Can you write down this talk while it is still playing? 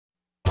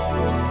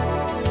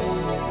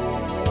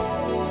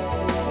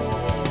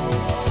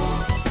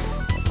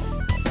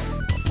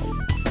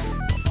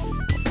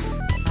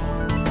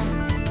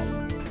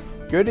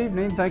Good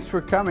evening, thanks for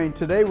coming.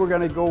 Today we're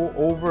going to go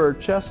over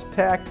chess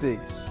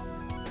tactics.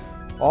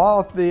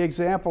 All of the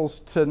examples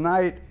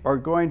tonight are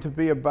going to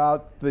be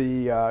about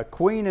the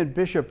queen and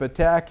bishop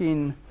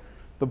attacking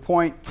the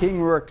point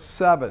king rook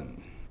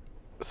 7.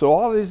 So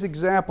all these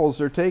examples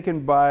are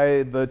taken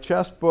by the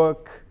chess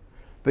book,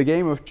 The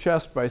Game of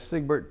Chess by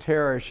Siegbert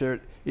Tarrasch.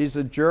 He's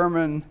a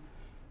German.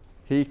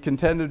 He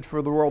contended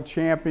for the world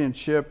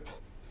championship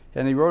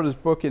and he wrote his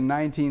book in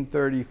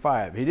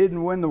 1935. He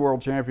didn't win the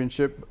world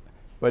championship,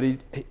 but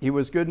he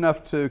was good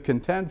enough to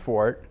contend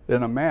for it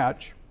in a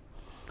match.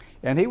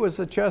 And he was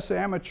a chess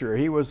amateur.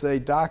 He was a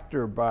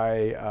doctor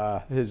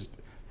by that's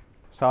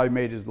how he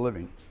made his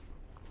living.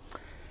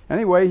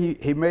 Anyway,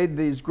 he made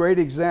these great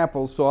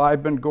examples, so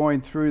I've been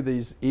going through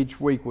these. Each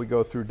week we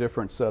go through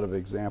different set of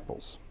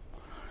examples.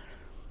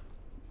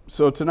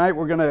 So tonight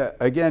we're going to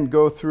again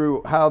go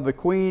through how the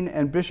queen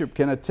and bishop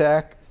can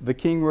attack the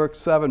king rook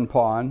 7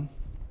 pawn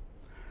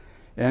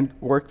and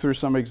work through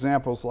some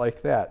examples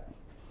like that.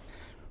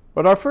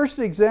 But our first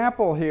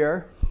example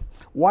here,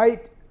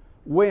 white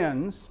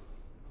wins.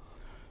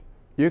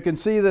 You can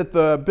see that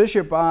the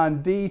bishop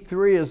on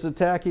d3 is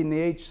attacking the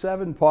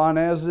h7 pawn,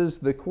 as is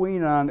the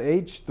queen on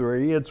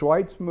h3. It's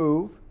white's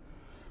move.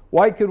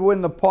 White could win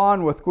the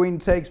pawn with queen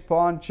takes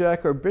pawn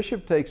check or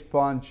bishop takes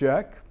pawn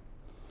check.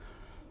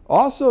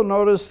 Also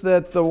notice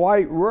that the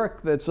white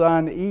rook that's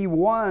on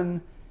e1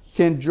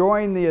 can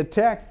join the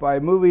attack by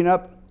moving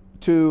up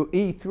to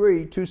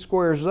e3, 2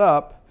 squares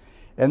up,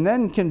 and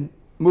then can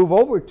move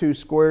over 2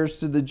 squares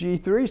to the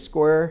g3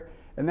 square,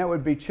 and that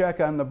would be check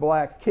on the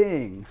black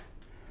king.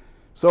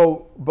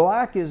 So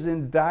black is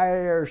in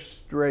dire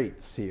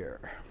straits here.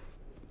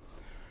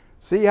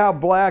 See how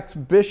black's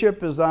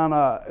bishop is on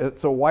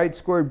it's a white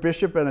squared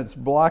bishop and it's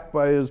blocked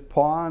by his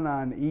pawn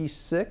on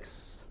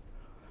e6.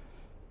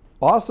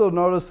 Also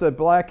notice that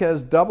black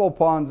has double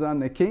pawns on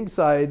the king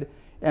side,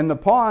 and the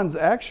pawns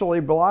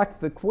actually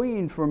block the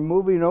queen from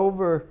moving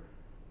over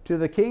to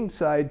the king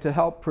side to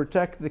help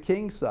protect the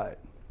king side.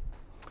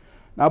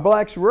 Now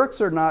black's rooks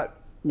are not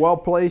well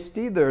placed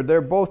either. They're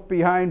both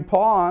behind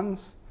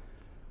pawns.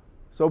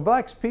 So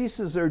black's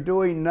pieces are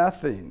doing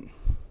nothing.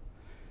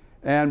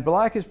 And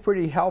black is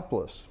pretty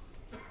helpless.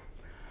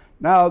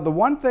 Now the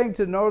one thing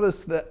to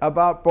notice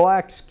about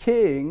black's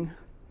king,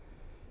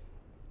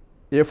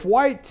 if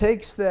white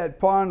takes that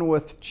pawn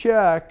with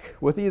check,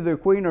 with either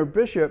queen or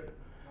bishop,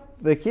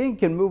 the king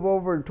can move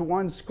over to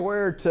 1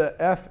 square to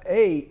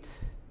f8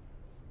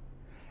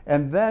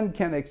 and then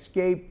can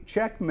escape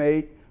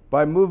checkmate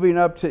by moving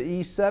up to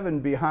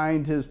e7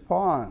 behind his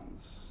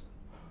pawns.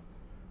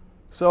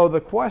 So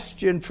the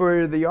question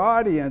for the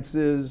audience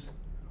is,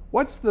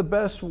 what's the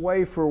best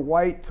way for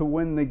white to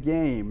win the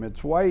game?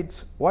 It's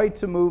white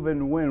to move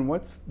and win.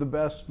 What's the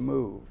best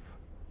move?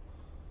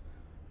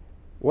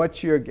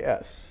 What's your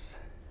guess?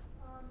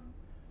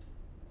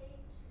 H6,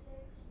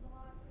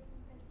 blocking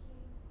the king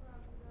from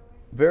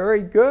going.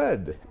 Very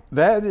good.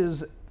 That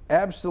is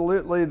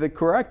absolutely the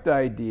correct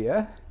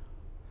idea.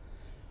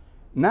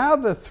 Now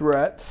the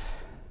threat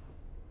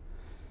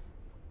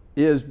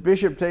is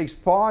bishop takes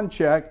pawn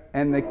check,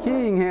 and the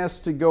king has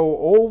to go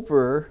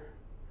over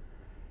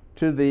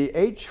to the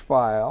h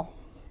file.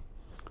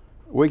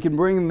 We can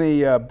bring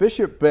the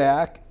bishop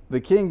back.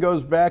 The king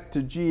goes back to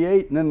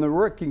g8, and then the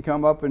rook can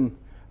come up, and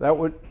that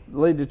would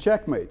lead to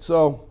checkmate.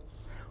 So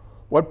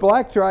what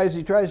black tries,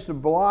 he tries to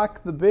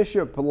block the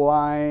bishop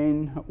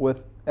line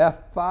with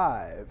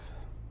f5.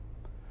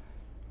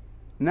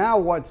 Now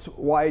what's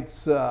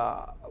white's...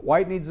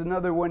 White needs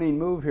another winning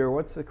move here.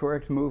 What's the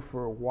correct move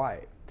for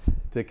white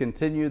to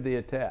continue the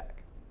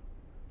attack?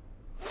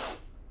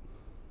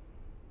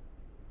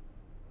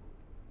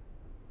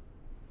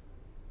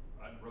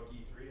 Rook e3,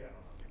 I don't know.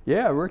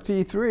 Yeah, rook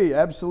to e3,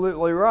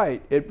 absolutely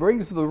right. It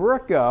brings the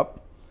rook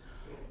up,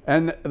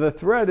 and the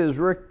threat is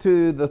rook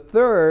to the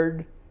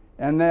 3rd,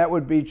 and that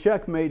would be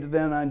checkmate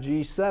then on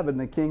g7.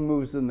 The king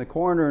moves in the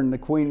corner, and the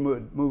queen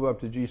would move up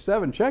to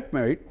g7,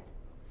 checkmate.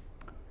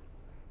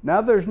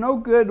 Now there's no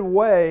good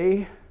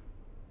way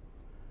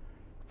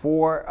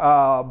for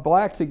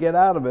black to get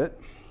out of it.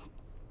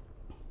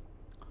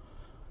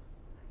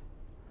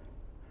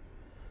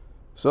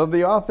 So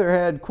the author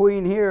had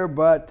queen here,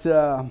 but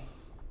so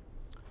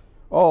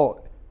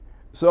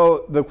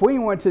the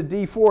queen went to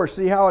d4.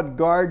 See how it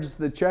guards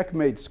the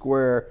checkmate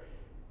square?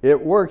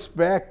 It works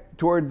back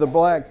toward the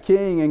black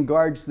king and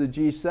guards the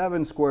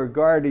g7 square,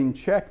 guarding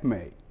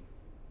checkmate.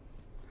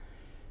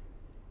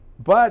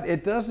 But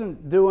it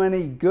doesn't do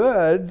any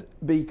good,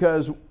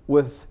 because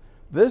with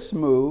this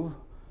move,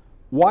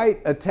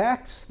 white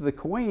attacks the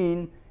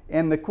queen,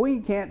 and the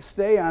queen can't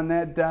stay on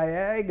that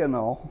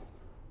diagonal,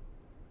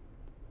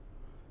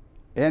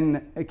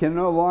 and it can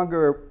no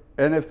longer,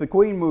 and if the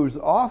queen moves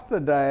off the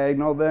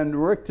diagonal, then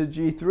rook to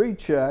g3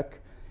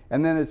 check,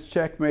 and then it's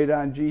checkmate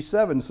on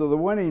g7. So the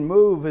winning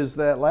move is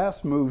that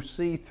last move,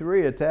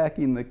 c3,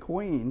 attacking the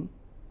queen.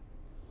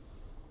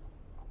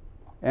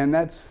 And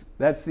that's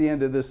the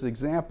end of this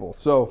example.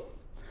 So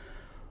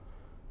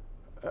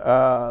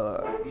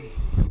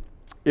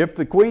if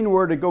the queen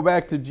were to go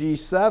back to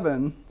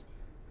g7,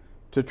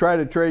 to try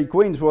to trade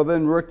queens. Well,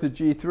 then rook to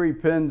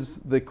g3 pins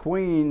the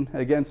queen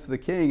against the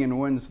king and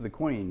wins the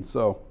queen.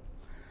 So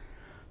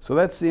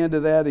that's the end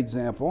of that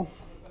example.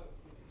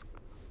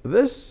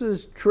 This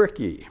is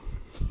tricky.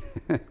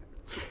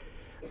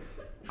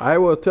 I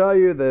will tell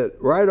you that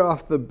right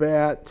off the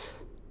bat,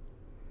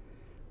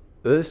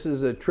 this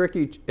is a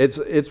tricky,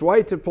 it's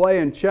white to play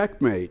in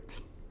checkmate,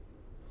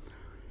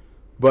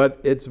 but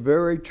it's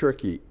very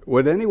tricky.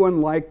 Would anyone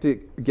like to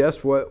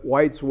guess what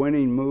white's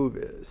winning move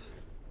is?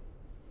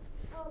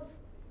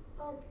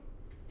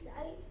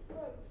 Knight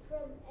from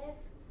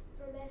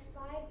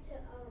F5 to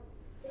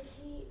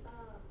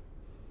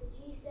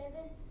G7,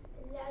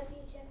 and that would be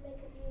a checkmate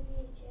because he would be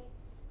in check,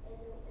 and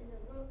the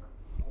rook,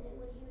 and then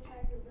when he would try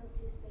to move those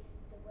two spaces,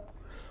 the rook.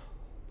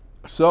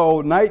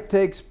 So knight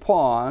takes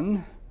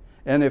pawn,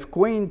 and if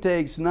queen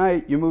takes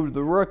knight, you move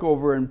the rook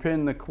over and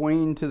pin the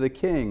queen to the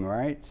king,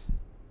 right?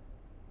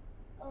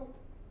 I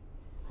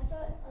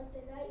thought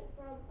the knight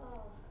from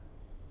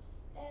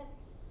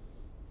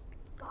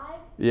F5.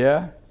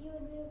 Yeah. He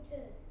would move to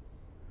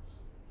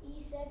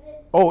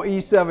E7. Oh,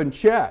 E7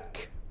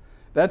 check.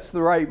 That's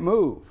the right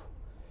move.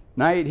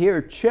 Knight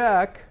here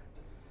check.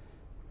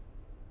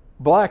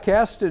 Black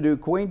has to do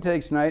queen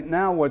takes knight.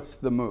 Now what's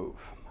the move?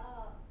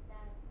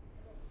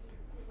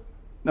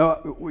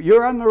 No,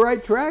 you're on the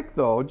right track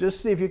though.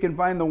 Just see if you can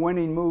find the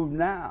winning move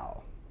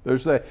now.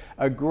 There's a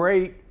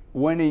great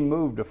winning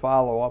move to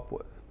follow up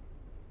with.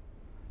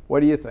 What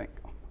do you think?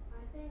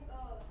 I think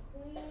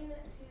queen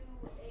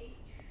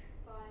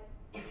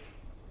to H5.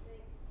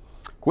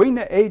 Queen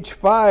to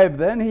H5,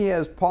 then he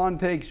has pawn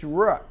takes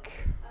rook.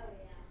 Oh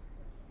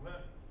yeah.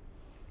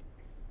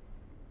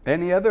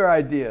 Any other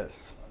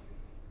ideas?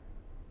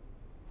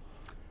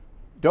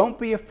 Don't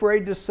be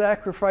afraid to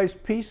sacrifice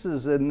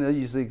pieces in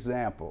these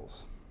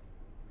examples.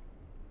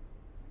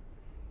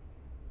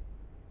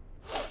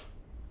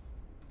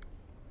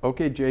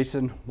 Okay,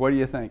 Jason, what do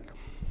you think?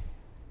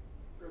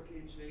 Rook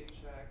H8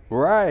 check.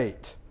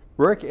 Right.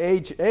 Rook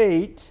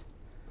H8,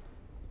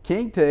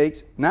 king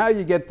takes. Now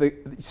you get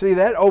see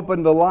that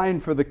opened the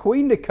line for the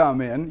queen to come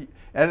in,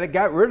 and it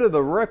got rid of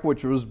the rook,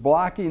 which was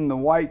blocking the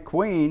white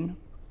queen.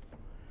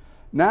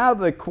 Now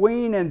the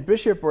queen and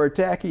bishop are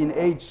attacking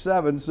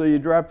H7, so you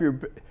drop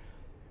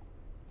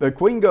the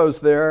queen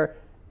goes there,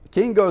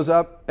 king goes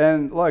up,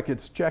 and look,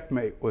 it's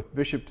checkmate with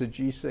bishop to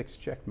G6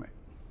 checkmate.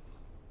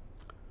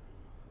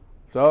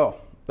 So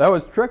that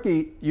was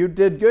tricky. You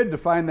did good to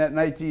find that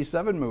knight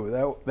G7 move.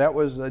 That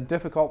was a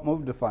difficult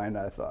move to find,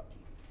 I thought.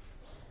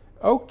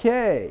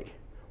 Okay,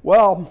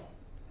 well,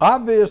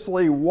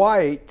 obviously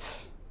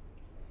white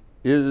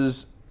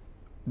is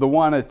the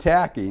one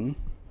attacking,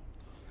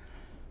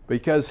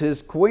 because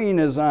his queen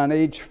is on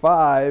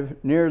H5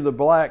 near the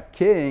black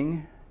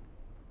king.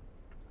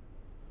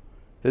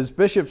 His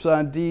bishop's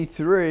on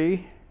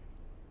D3.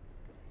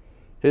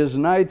 His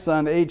knight's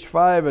on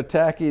H5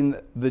 attacking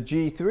the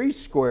G3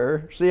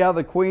 square. See how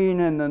the queen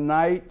and the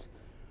knight,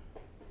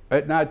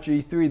 not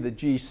G3, the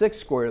G6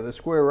 square, the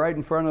square right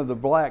in front of the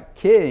black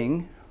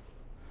king.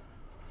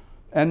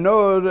 And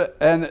note,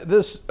 and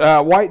this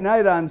white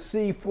knight on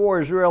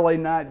C4 is really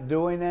not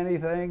doing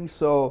anything,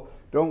 so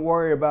don't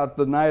worry about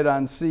the knight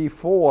on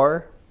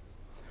C4.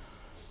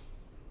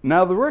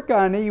 Now the rook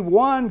on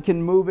E1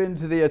 can move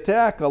into the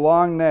attack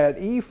along that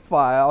E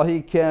file.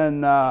 He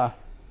can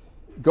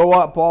go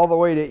up all the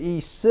way to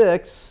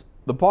E6.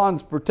 The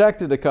pawn's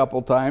protected a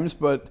couple times,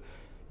 but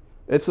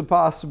it's a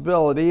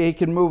possibility. He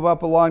can move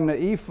up along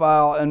the E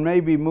file and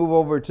maybe move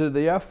over to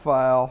the F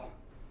file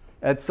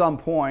at some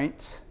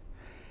point.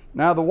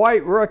 Now the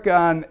white rook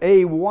on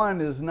A1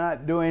 is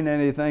not doing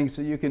anything,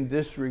 so you can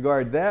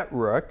disregard that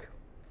rook.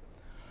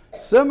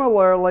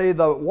 Similarly,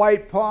 the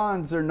white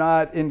pawns are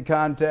not in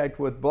contact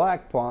with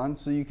black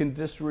pawns, so you can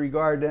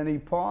disregard any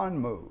pawn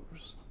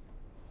moves.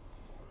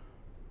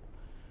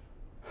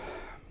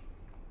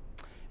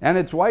 And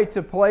it's white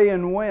to play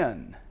and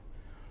win.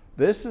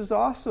 This is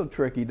also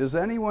tricky. Does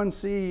anyone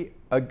see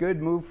a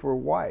good move for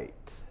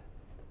white?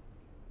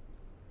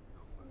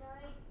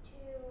 Knight to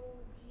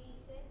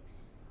G6.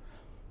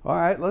 All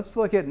right, let's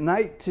look at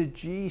knight to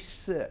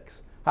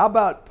G6. How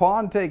about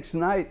pawn takes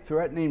knight,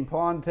 threatening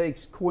pawn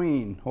takes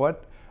queen?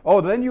 What?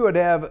 Oh, then you would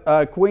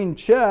have queen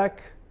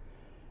check,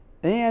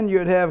 and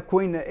you'd have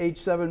queen to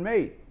H7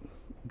 mate.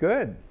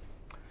 Good.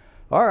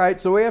 All right,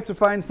 so we have to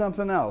find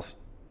something else.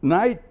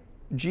 Knight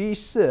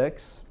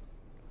G6,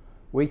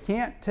 we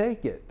can't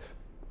take it,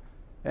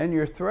 and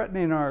you're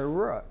threatening our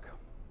rook.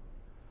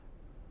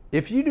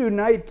 If you do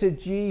knight to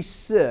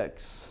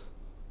G6,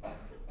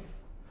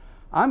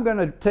 I'm going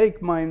to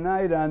take my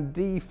knight on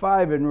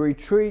D5 and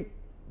retreat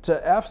to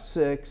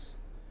F6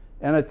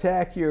 and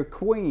attack your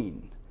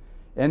queen.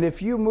 And if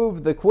you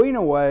move the queen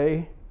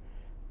away,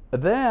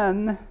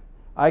 then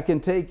I can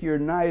take your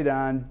knight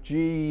on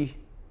G6.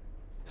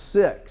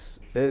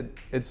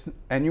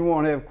 And you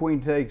won't have queen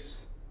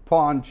takes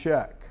pawn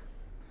check.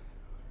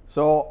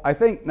 So I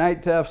think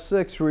knight to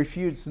F6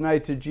 refutes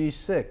knight to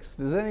G6.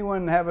 Does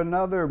anyone have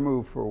another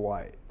move for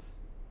white?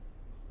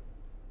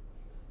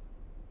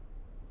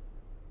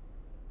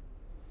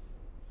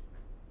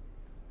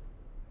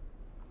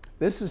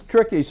 this is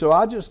tricky, so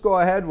I'll just go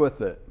ahead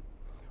with it.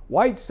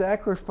 White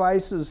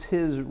sacrifices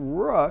his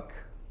rook.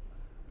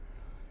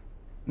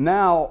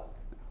 Now,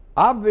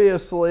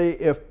 obviously,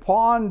 if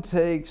pawn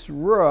takes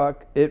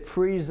rook, it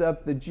frees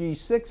up the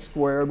g6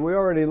 squared. We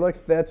already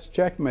looked, that's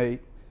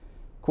checkmate.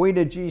 Queen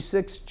to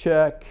g6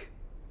 check.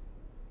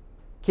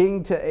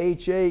 King to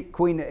h8,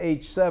 queen to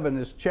h7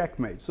 is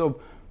checkmate. So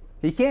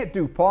he can't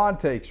do pawn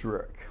takes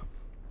rook.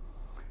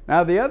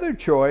 Now the other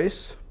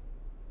choice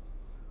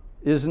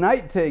is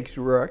knight takes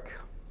rook.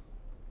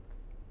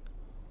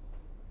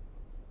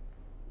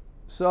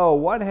 So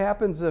what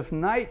happens if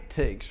knight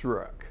takes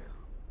rook?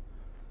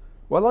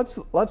 Well,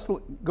 let's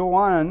go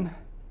on,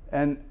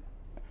 and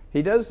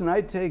he does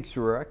knight takes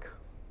rook.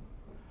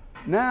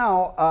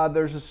 Now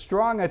there's a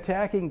strong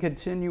attacking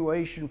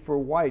continuation for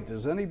white.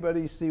 Does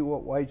anybody see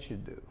what white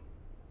should do?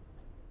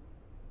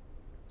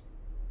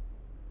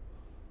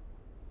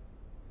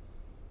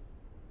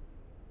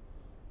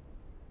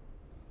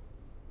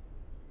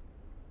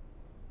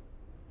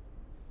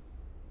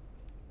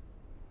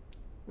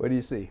 What do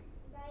you see?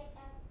 Knight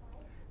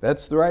F5.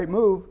 That's the right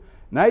move.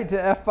 Knight to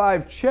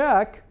f5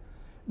 check.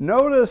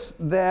 Notice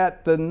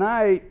that the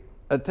knight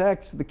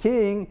attacks the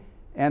king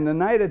and the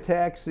knight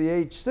attacks the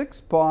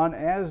h6 pawn,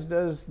 as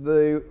does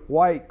the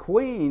white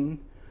queen.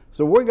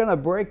 So we're going to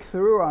break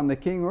through on the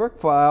king rook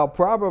file,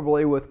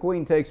 probably with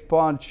queen takes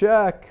pawn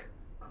check.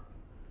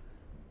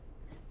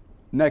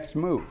 Next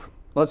move.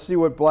 Let's see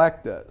what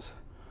black does.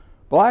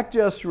 Black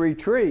just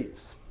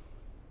retreats.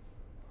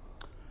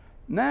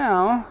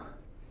 Now,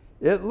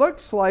 it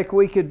looks like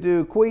we could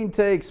do queen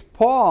takes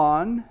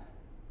pawn,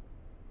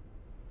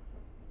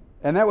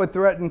 and that would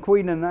threaten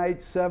queen to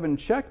knight 7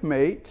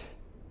 checkmate.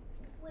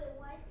 Wait,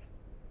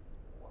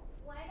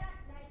 why not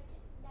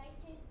knight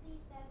takes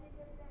e7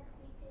 and then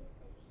queen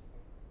takes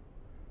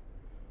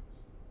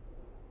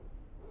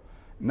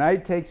h6?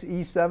 Knight takes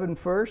e7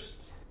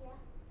 first. Yeah.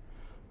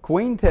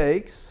 Queen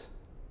takes,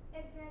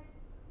 And then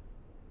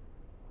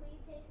queen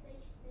takes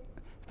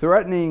h6.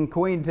 threatening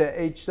queen to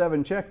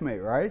h7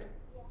 checkmate, right?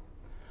 Yeah.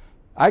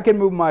 I can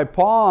move my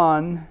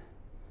pawn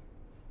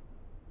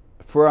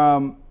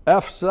from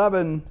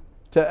f7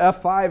 to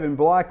f5 and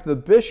block the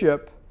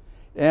bishop,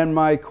 and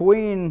my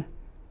queen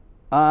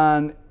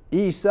on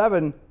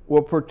e7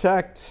 will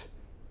protect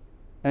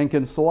and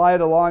can slide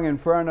along in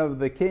front of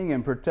the king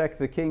and protect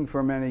the king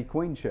from any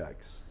queen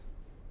checks.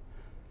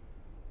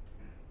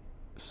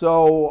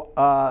 So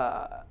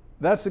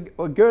that's a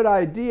good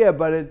idea,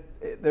 but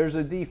there's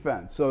a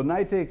defense. So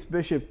knight takes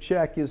bishop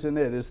check isn't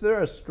it. Is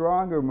there a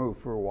stronger move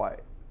for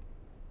white?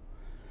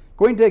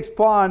 Queen takes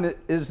pawn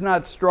is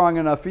not strong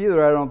enough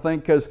either, I don't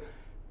think, because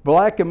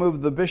black can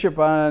move the bishop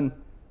on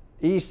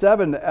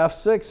e7 to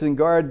f6 and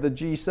guard the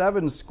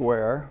g7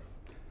 square.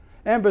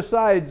 And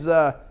besides,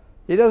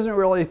 he doesn't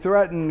really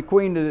threaten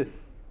queen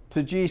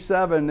to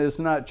g7 is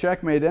not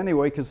checkmate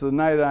anyway, because the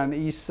knight on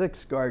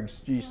e6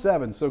 guards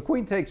g7. So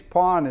queen takes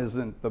pawn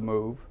isn't the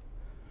move.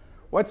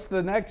 What's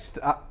the next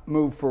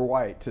move for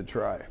white to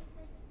try?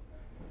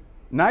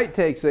 Knight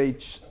takes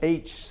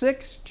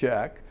h6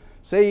 check.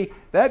 See,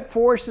 that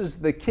forces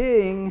the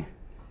king.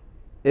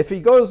 If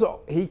he goes,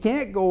 he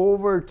can't go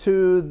over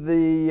to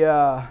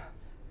the,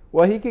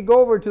 well, he could go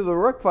over to the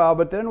rook file,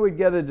 but then we'd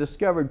get a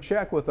discovered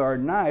check with our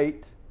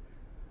knight.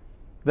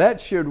 That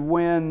should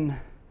win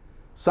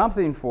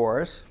something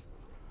for us.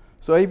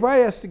 So he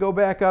probably has to go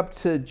back up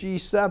to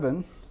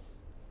g7,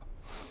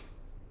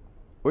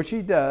 which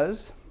he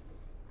does.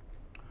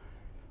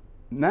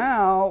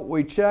 Now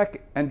we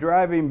check and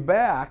drive him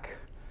back,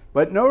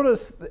 but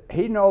notice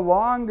he no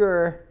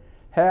longer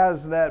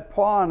has that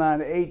pawn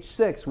on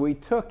h6. We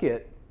took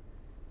it.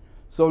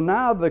 So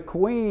now the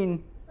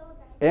queen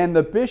and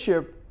the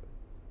bishop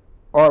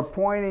are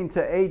pointing to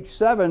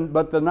h7,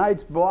 but the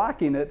knight's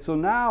blocking it. So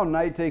now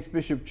knight takes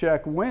bishop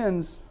check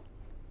wins.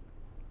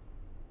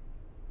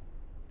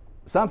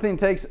 Something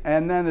takes,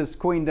 and then it's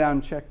queen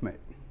down checkmate.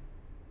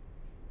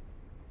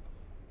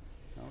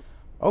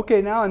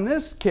 Okay, now in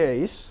this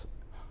case,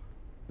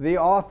 the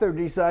author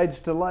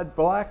decides to let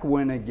black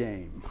win a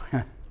game.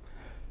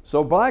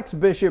 So black's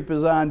bishop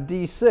is on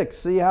d6.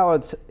 See how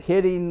it's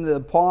hitting the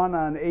pawn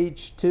on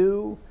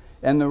h2?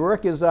 And the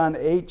rook is on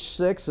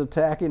h6,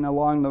 attacking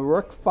along the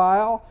rook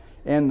file.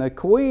 And the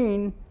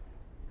queen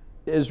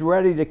is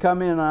ready to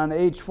come in on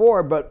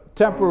h4, but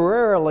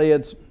temporarily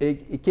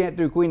it can't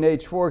do queen to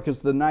h4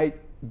 because the knight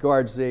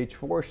guards the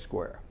h4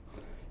 square.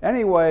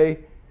 Anyway,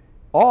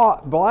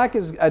 black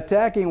is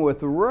attacking with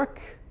the rook,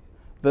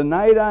 the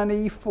knight on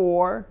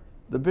e4,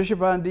 the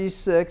bishop on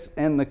d6,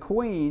 and the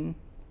queen.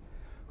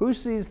 Who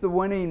sees the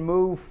winning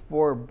move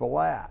for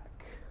black?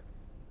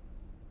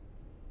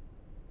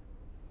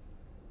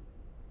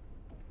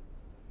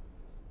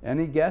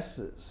 Any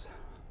guesses?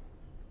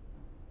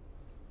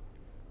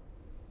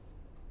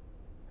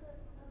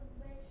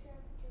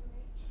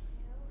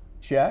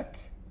 Check.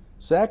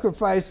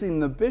 Sacrificing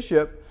the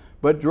bishop,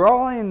 but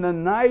drawing the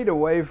knight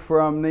away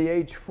from the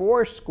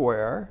h4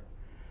 square.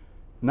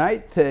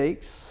 Knight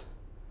takes.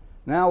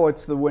 Now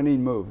what's the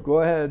winning move?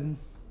 Go ahead.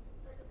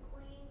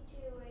 Queen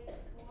to h4.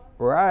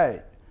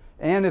 Right.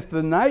 And if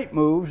the knight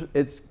moves,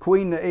 it's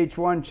queen to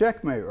h1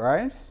 checkmate,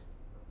 right?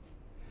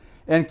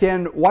 And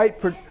can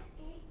white... You can't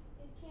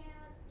the knight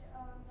go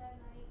back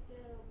to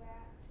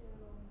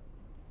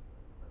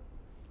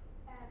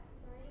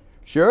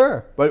f3?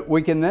 Sure, but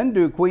we can then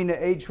do queen to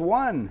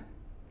h1.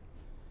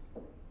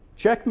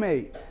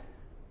 Checkmate.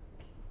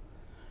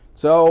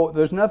 So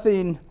there's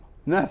nothing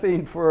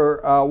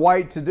for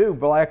white to do.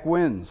 Black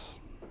wins.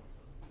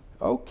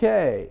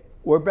 Okay,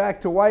 we're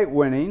back to white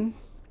winning.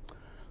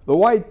 The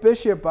white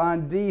bishop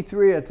on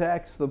d3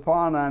 attacks the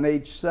pawn on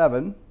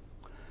h7.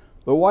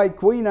 The white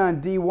queen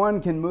on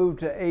d1 can move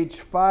to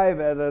h5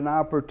 at an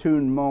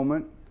opportune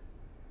moment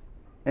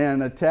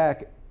and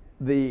attack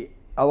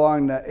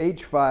along the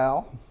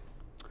h-file.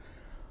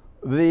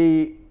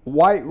 The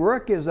white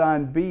rook is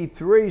on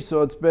b3,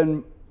 so it's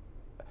been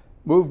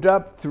moved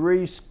up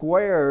 3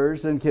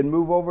 squares and can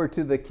move over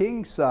to the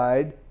king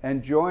side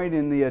and join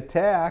in the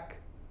attack.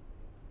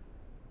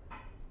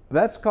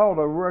 That's called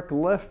a rook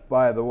lift,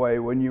 by the way,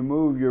 when you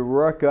move your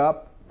rook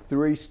up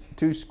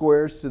 2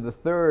 squares to the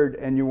third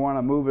and you want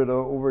to move it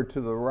over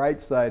to the right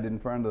side in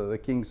front of the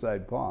king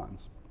side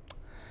pawns.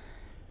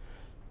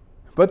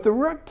 But the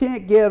rook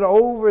can't get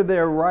over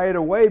there right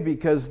away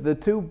because the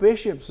 2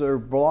 bishops are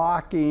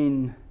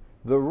blocking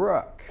the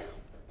rook.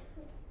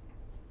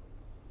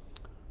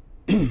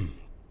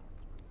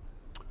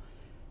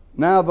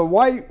 Now the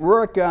white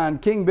rook on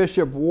king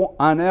bishop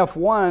on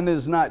f1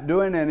 is not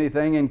doing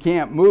anything and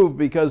can't move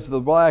because the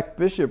black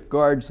bishop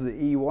guards the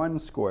e1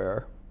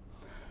 square.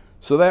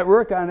 So that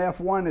rook on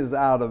f1 is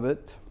out of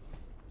it.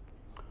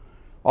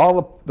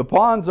 All the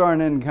pawns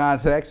aren't in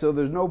contact, so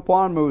there's no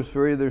pawn moves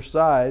for either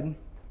side.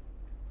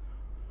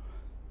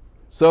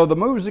 So the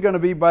moves are going to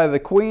be by the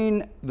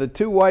queen, the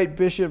 2 white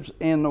bishops,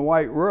 and the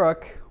white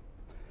rook.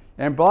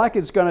 And black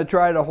is going to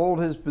try to hold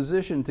his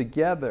position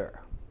together.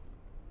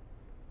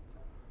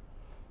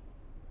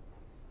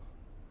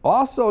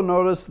 Also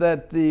notice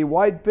that the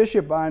white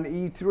bishop on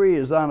e3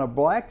 is on a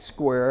black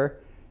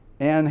square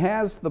and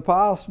has the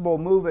possible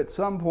move at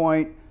some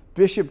point,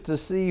 bishop to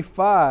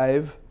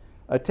c5,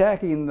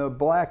 attacking the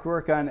black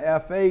rook on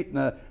f8. And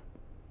the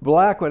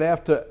black would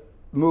have to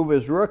move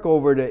his rook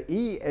over to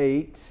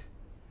e8,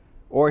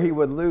 or he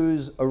would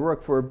lose a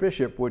rook for a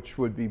bishop, which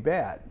would be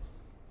bad.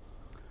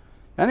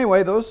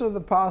 Anyway, those are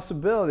the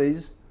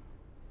possibilities.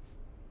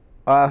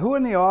 Who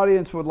in the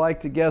audience would like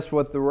to guess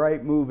what the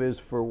right move is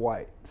for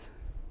white?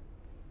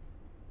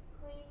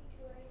 Queen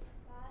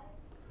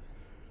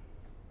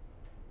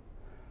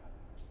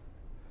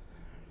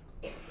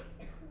to h5.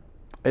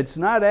 It's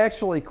not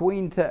actually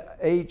queen to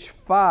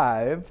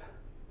h5.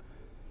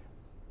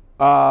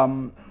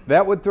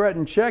 That would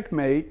threaten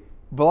checkmate.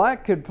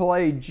 Black could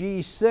play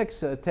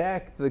g6,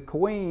 attack the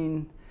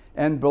queen,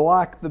 and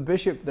block the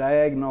bishop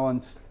diagonal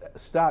and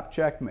stop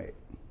checkmate.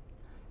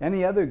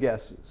 Any other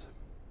guesses?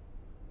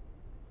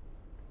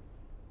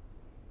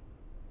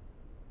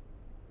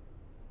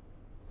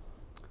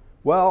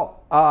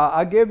 Well,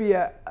 I'll give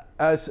you,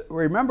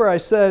 remember I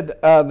said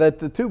that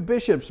the 2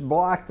 bishops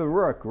block the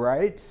rook,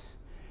 right?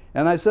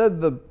 And I said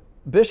the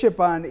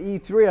bishop on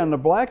e3 on the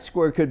black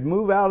square could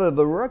move out of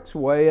the rook's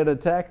way and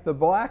attack the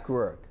black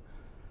rook.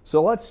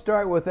 So let's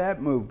start with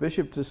that move,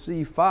 bishop to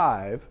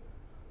c5.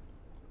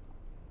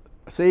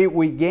 See,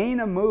 we gain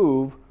a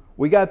move.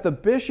 We got the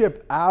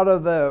bishop out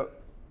of the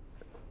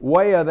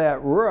way of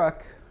that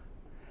rook,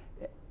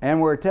 and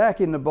we're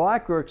attacking the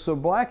black rook, so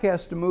black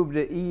has to move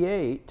to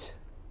e8.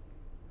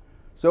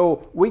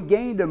 So we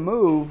gained a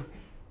move,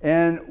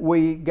 and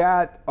we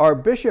got our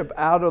bishop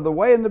out of the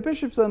way, and the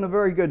bishop's on a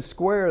very good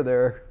square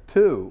there,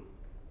 too.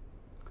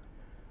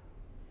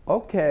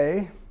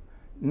 Okay,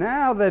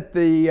 now that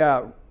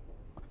the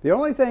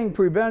only thing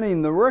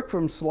preventing the rook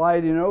from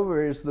sliding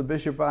over is the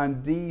bishop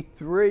on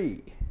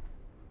d3.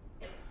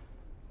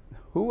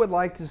 Who would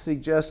like to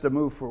suggest a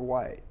move for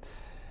white?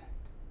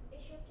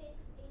 Bishop takes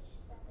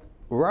h7.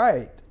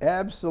 Right,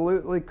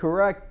 absolutely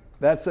correct.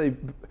 That's a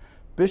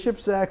bishop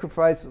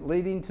sacrifice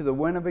leading to the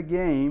win of a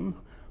game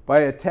by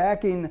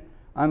attacking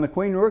on the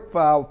queen-rook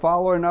file,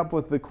 following up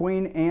with the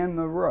queen and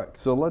the rook.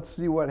 So let's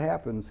see what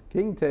happens.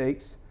 King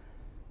takes,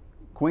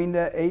 queen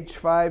to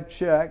h5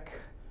 check.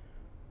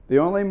 The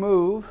only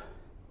move,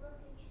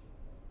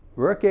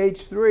 rook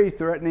h3,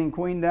 threatening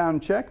queen down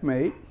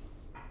checkmate.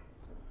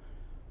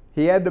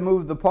 He had to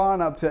move the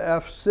pawn up to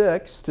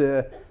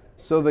f6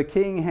 so the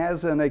king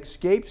has an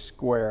escape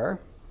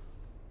square.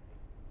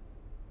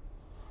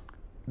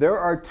 There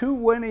are 2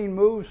 winning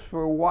moves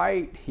for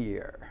white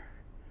here.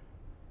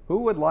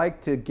 Who would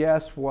like to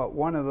guess what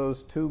one of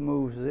those 2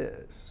 moves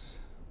is?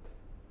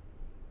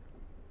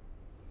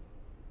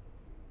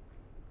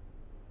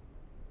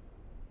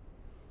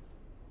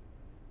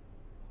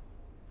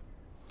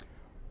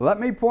 Let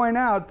me point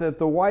out that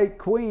the white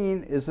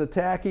queen is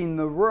attacking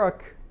the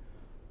rook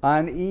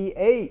on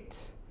e8.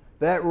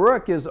 That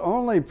rook is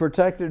only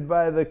protected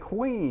by the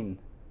queen.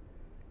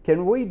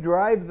 Can we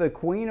drive the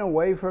queen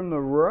away from the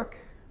rook?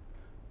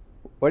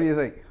 What do you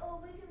think? Oh,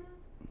 we can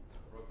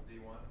move. Rook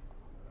d1.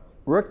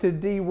 Rook to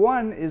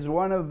d1 is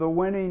one of the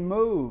winning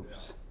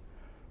moves.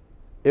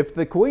 if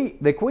the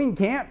queen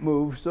can't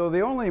move, so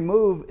the only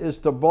move is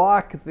to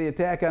block the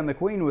attack on the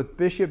queen with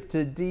bishop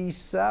to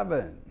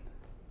d7.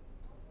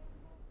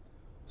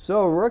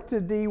 So rook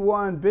to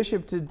d1,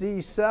 bishop to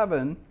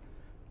d7.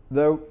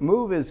 The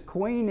move is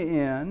queen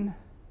in,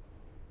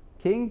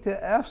 king to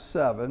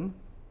f7.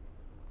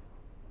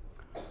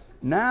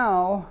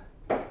 Now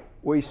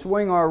we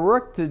swing our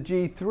rook to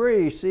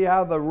g3. See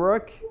how the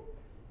rook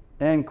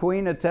and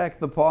queen attack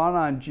the pawn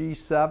on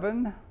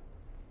g7?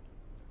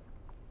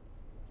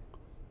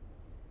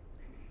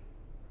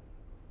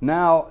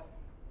 Now,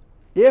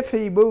 if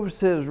he moves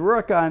his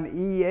rook on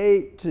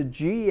e8 to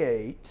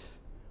g8,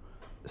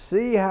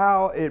 see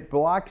how it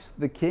blocks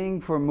the king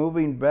from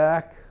moving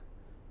back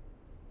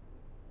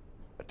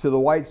to the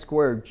white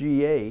square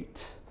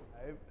g8.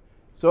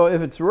 So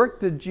if it's rook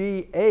to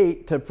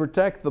g8 to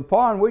protect the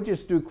pawn, we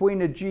just do queen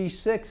to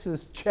g6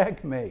 as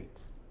checkmate.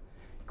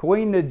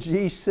 Queen to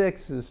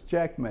g6 is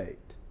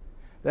checkmate.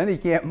 Then he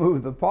can't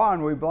move the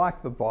pawn, we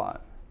block the pawn.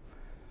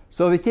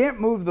 So he can't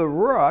move the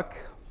rook.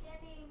 Can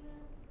he move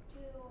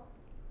to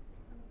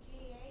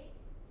G8?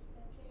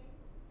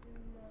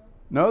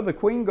 No, the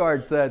queen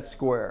guards that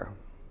square.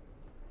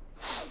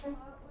 Aren't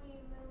we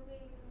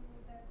moving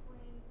the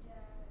queen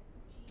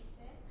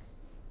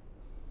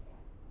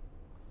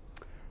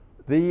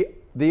to G6?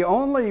 The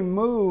only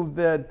move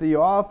that the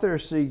author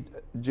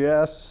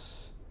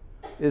suggests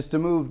is to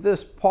move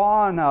this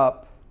pawn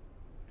up.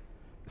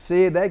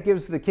 See, that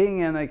gives the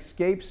king an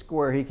escape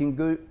square. He can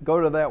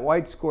go to that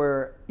white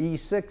square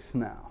e6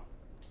 now.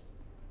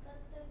 But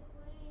the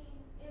queen,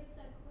 if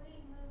the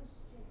queen moves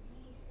to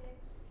D6,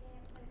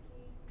 can't the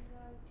king go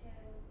to...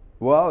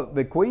 Well,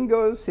 the queen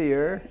goes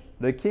here,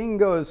 the king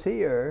goes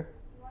here.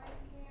 Why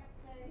can't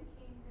the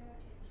king go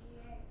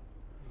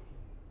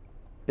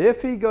to G8?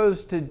 If he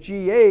goes to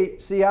g8,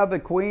 see how the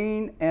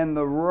queen and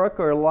the rook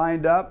are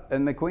lined up,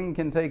 and the queen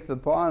can take the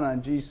pawn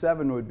on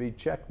g7 would be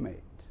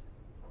checkmate.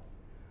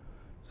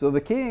 So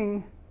the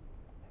king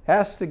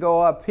has to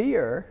go up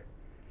here,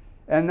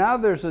 and now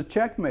there's a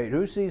checkmate.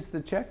 Who sees the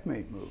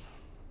checkmate move?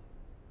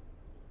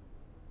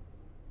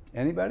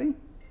 Anybody?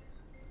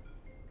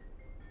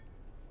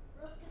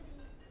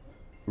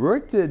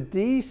 Rook to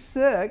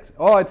d6.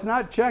 Oh, it's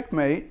not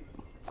checkmate.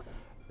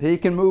 He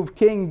can move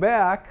king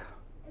back.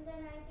 And then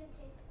I can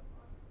take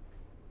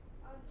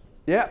the pawn.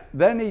 Yeah,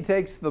 then he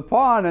takes the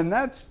pawn, and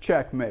that's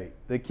checkmate.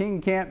 The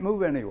king can't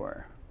move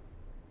anywhere.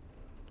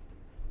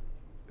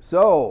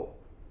 So,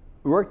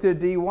 rook to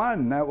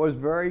d1, that was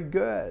very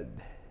good.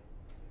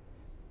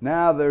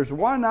 Now, there's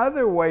one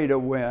other way to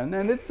win,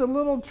 and it's a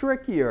little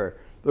trickier.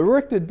 The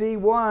rook to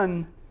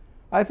d1,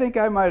 I think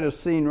I might have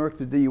seen rook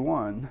to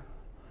d1.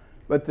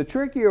 But the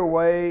trickier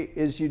way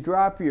is you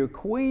drop your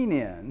queen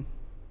in.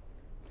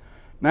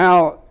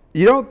 Now,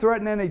 you don't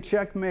threaten any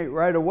checkmate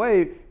right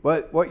away,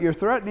 but what you're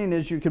threatening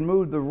is you can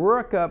move the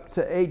rook up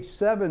to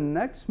h7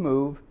 next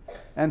move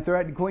and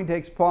threaten queen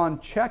takes pawn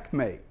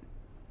checkmate.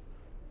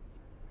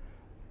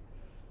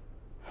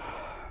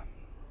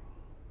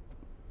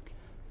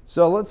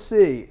 So let's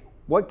see,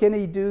 what can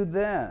he do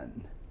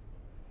then?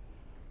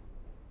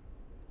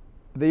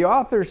 The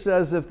author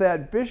says if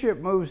that bishop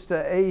moves to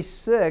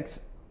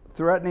a6,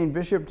 threatening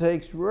bishop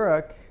takes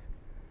rook,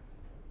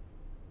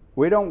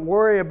 we don't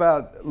worry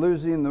about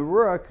losing the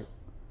rook.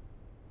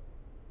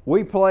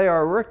 We play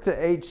our rook to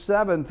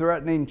h7,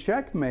 threatening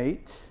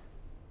checkmate.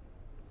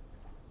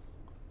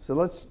 So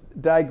let's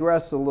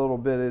digress a little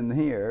bit in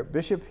here.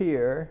 Bishop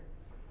here,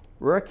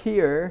 rook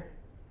here,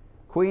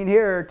 queen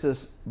here to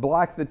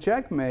block the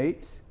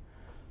checkmate.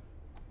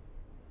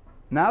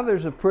 Now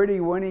there's a pretty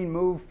winning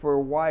move for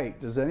white.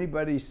 Does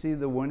anybody see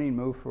the winning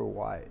move for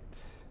white?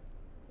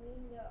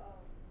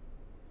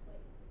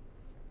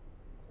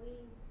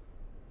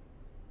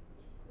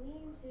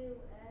 Queen to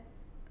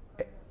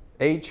F.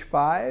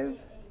 H5?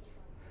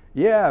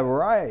 Yeah,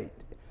 right.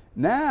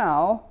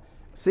 Now,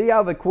 see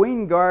how the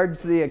queen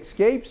guards the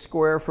escape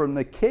square from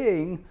the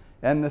king,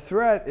 and the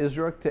threat is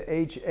rook to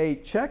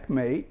h8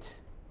 checkmate.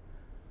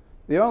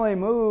 The only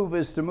move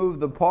is to move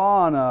the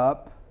pawn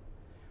up,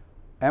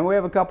 and we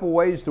have a couple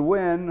ways to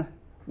win.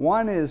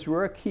 One is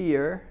rook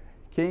here,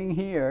 king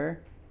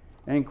here,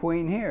 and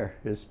queen here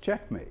is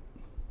checkmate.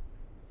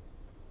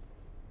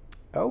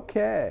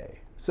 Okay,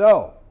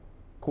 so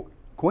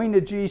queen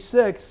to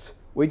g6,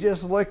 we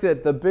just looked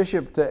at the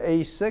bishop to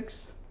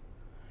a6.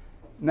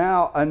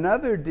 Now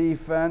another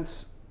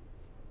defense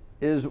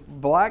is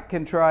black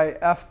can try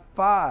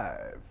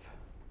f5.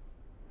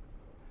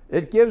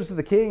 It gives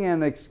the king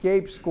an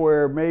escape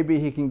square. Maybe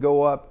he can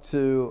go up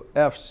to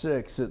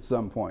f6 at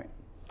some point.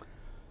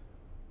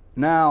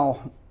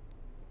 Now,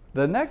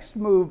 the next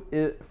move,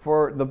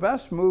 the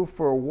best move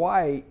for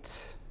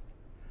white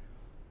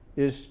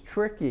is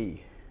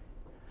tricky.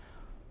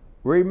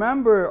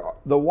 Remember,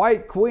 the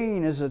white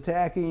queen is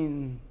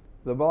attacking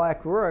the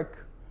black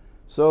rook,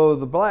 so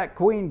the black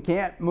queen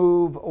can't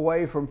move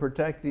away from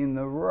protecting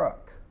the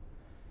rook.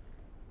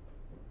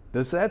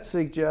 Does that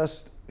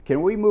suggest,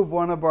 can we move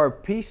one of our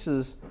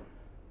pieces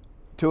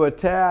to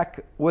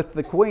attack with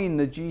the queen,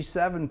 the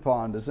g7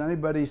 pawn? Does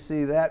anybody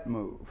see that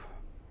move?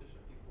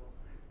 Bishop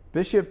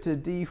bishop to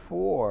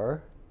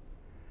d4,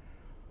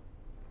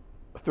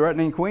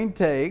 threatening queen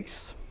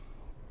takes.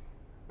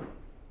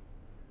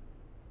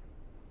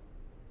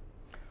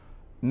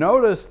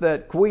 Notice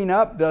that queen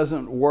up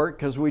doesn't work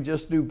because we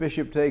just do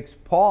bishop takes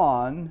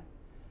pawn.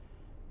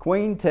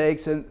 Queen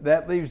takes, and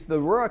that leaves the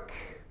rook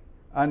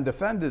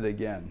undefended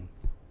again.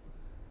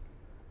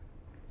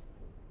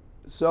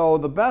 So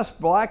the best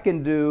black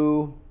can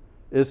do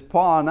is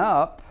pawn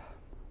up.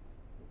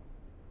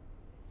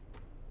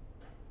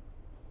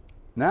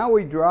 Now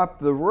we drop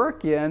the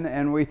rook in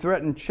and we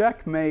threaten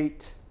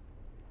checkmate.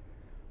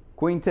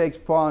 Queen takes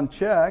pawn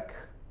check.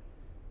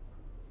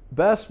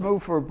 Best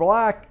move for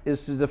black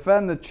is to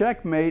defend the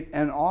checkmate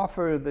and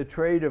offer the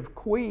trade of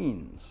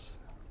queens.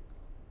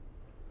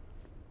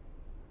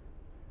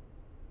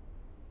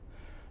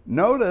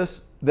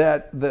 Notice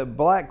that the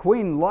black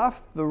queen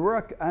left the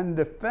rook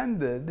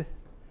undefended,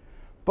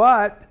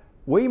 but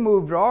we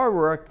moved our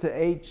rook to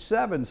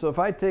h7. So if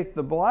I take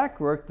the black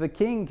rook, the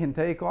king can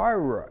take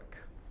our rook.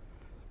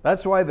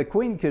 That's why the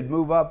queen could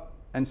move up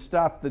and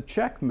stop the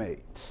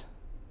checkmate.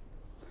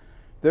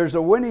 There's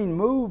a winning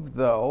move,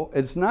 though.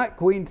 It's not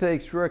queen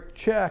takes rook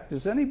check.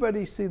 Does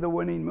anybody see the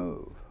winning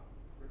move?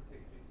 Rook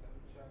takes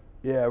g7 check.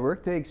 Yeah,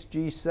 rook takes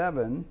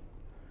g7.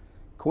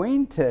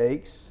 Queen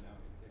takes,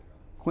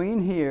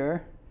 queen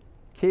here,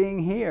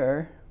 king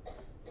here.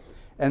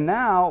 And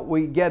now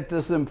we get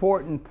this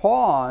important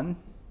pawn.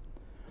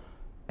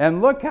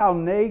 And look how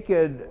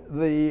naked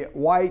the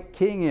white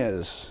king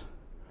is.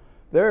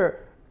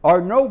 There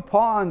are no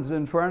pawns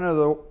in front of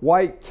the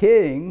white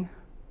king.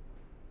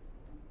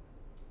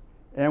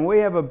 And we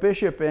have a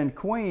bishop and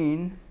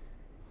queen.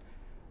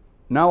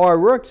 Now our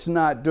rook's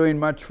not doing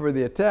much for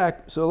the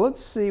attack, so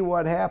let's see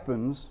what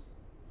happens.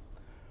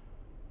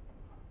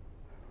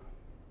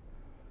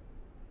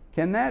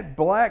 Can that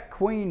black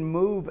queen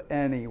move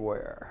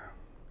anywhere?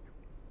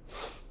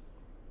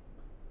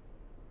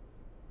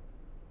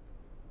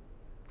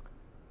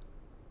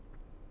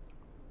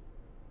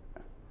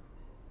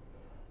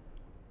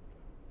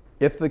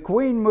 If the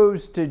queen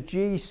moves to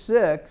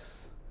g6,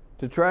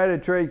 to try to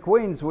trade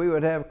queens, we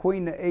would have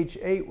queen to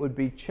h8 would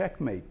be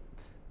checkmate.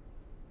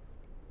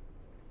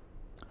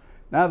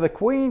 Now the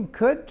queen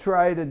could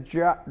try to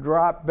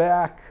drop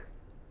back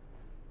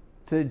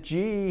to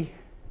g8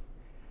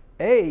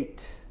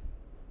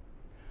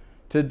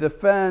 to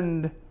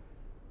defend,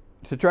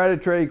 to try to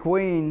trade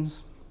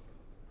queens.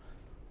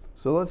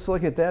 So let's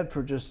look at that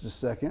for just a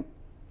second.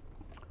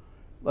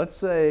 Let's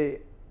say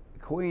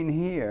queen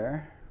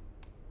here,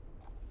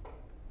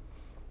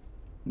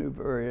 new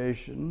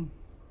variation.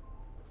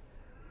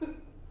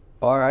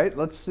 All right,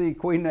 let's see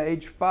queen to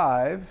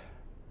h5.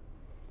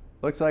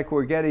 Looks like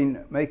we're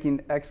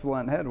making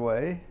excellent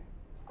headway.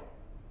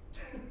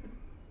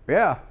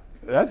 Yeah,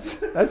 that's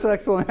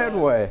excellent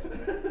headway.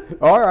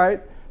 All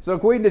right, so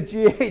queen to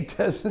g8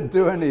 doesn't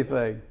do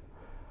anything.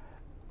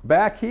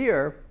 Back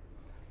here,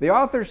 the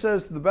author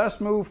says the best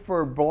move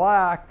for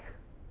black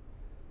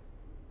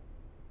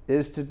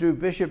is to do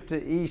bishop to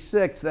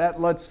e6.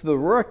 That lets the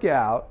rook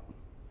out.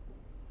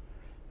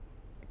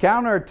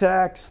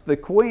 Counterattacks the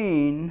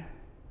queen.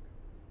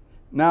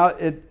 Now,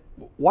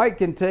 white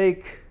can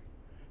take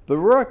the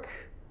rook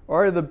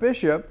or the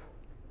bishop.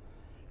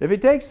 If he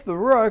takes the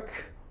rook,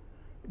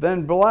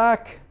 then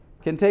black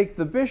can take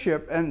the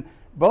bishop, and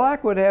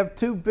black would have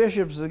two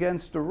bishops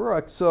against a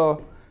rook,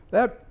 so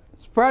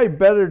that's probably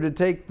better to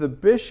take the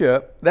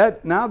bishop.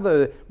 Now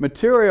the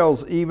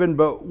material's even,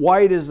 but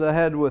white is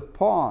ahead with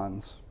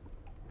pawns.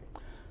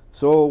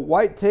 So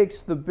white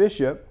takes the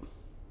bishop.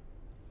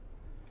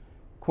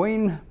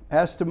 Queen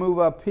has to move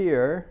up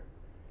here.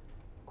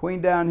 Queen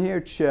down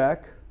here,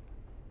 check.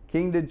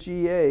 King to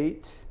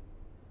g8.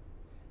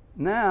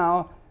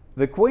 Now,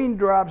 the queen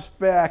drops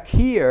back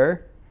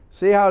here.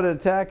 See how it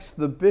attacks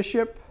the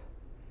bishop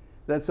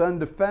that's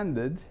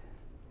undefended?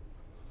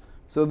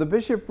 So the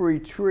bishop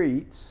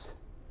retreats.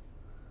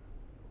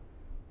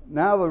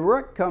 Now the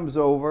rook comes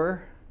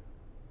over,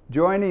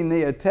 joining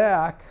the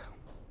attack.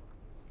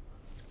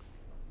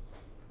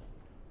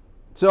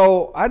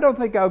 So I don't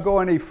think I'll go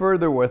any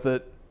further with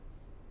it.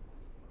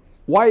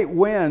 White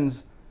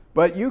wins.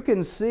 But you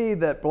can see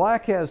that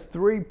black has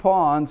 3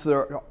 pawns.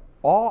 They're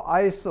all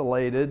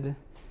isolated.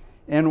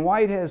 And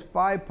white has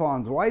 5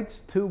 pawns. White's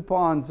 2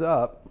 pawns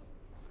up.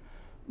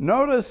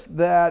 Notice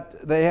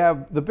that they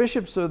have, the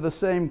bishops are the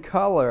same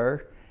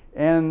color.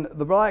 And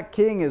the black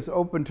king is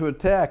open to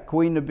attack.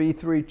 Queen to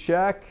b3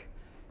 check.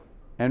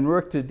 And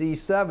rook to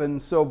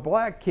d7. So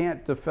black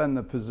can't defend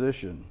the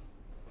position.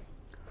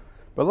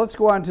 But let's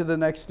go on to the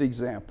next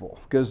example,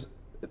 because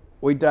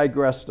we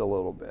digressed a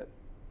little bit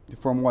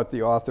from what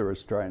the author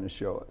is trying to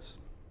show us.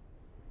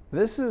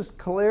 This is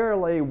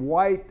clearly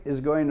white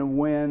is going to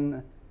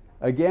win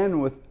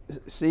again with,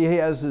 see, he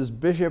has his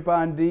bishop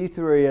on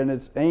d3 and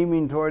it's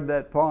aiming toward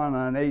that pawn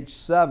on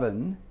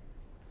h7.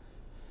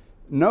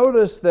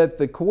 Notice that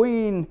the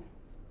queen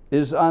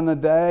is on the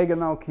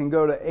diagonal, can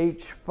go to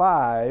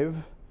h5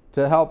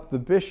 to help the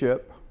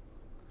bishop.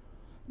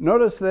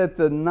 Notice that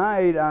the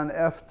knight on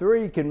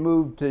f3 can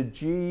move to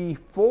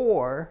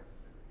g4.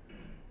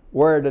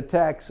 where it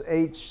attacks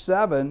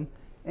h7.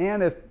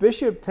 And if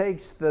bishop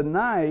takes the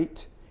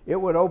knight, it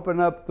would open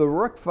up the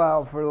rook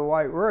file for the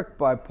white rook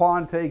by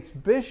pawn takes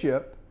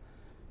bishop.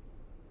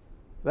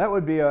 That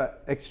would be an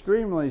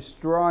extremely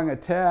strong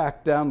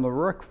attack down the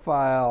rook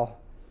file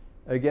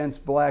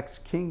against black's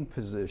king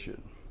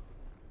position.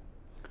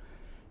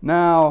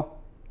 Now,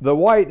 the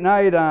white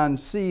knight on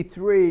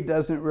c3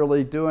 doesn't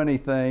really do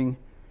anything,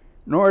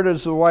 nor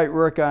does the white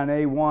rook on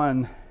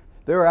a1.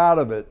 They're out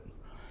of it.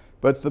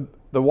 But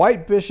the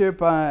white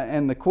bishop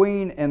and the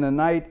queen and the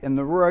knight and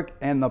the rook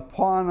and the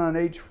pawn on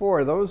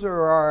h4, those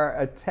are our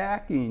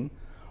attacking.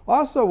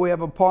 Also, we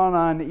have a pawn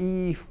on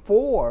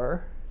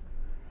e4.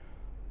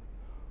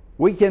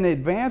 We can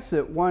advance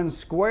it one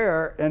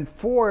square and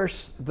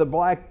force the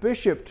black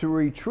bishop to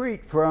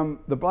retreat from,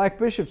 the black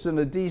bishop's in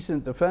a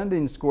decent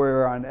defending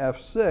square on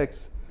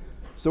f6.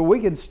 So we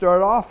can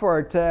start off our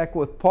attack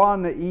with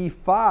pawn to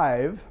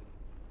e5,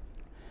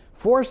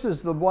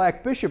 forces the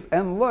black bishop,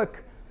 and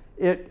look,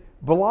 it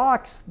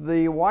blocks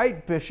the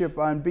white bishop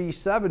on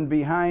b7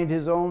 behind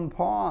his own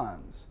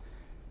pawns.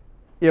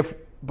 If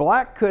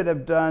black could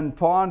have done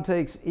pawn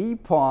takes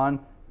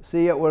e-pawn,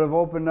 see, it would have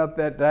opened up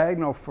that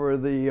diagonal for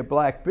the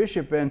black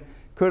bishop and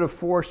could have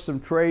forced some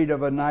trade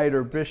of a knight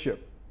or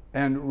bishop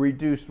and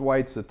reduced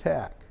white's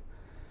attack.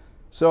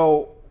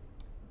 So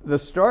the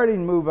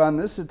starting move on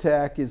this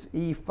attack is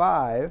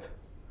e5,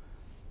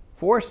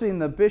 forcing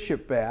the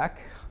bishop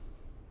back.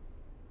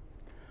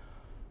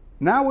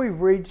 Now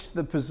we've reached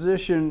the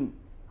position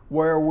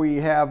where we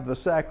have the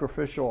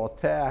sacrificial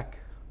attack.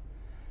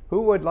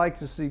 Who would like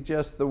to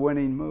suggest the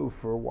winning move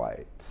for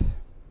white?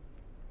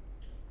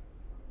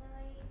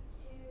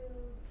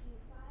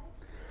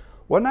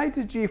 Well, knight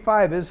to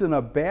g5 isn't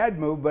a bad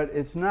move, but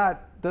it's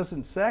not,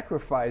 doesn't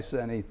sacrifice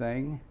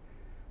anything,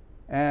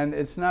 and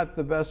it's not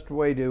the best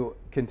way to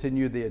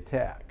continue the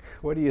attack.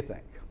 What do you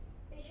think?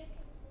 Bishop takes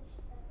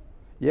h7.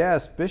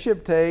 Yes,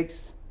 bishop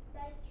takes,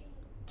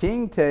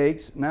 king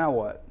takes, now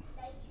what?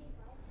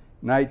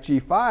 Knight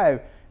g5. Knight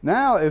g5.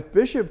 Now, if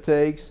bishop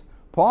takes,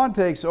 pawn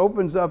takes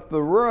opens up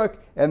the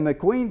rook, and the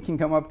queen can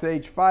come up to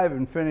h5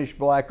 and finish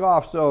black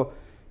off. So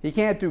he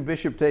can't do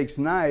bishop takes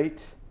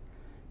knight.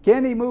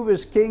 Can he move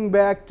his king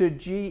back to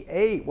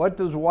g8? What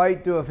does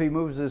white do if he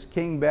moves his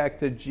king back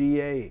to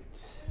g8?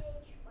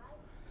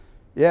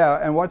 Yeah,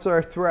 and what's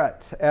our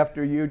threat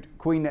after you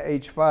queen to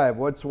h5?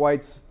 What's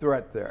white's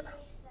threat there?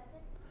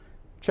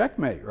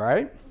 Checkmate,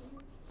 right?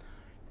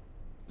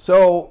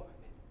 So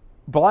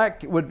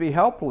black would be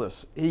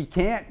helpless. He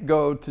can't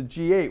go to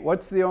g8.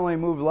 What's the only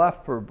move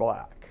left for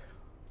black?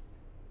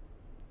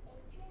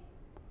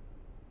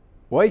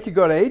 Well, he could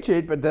go to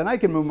h8, but then I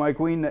can move my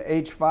queen to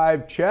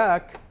h5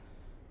 check.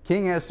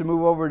 King has to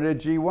move over to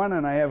g1,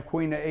 and I have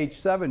queen to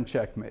h7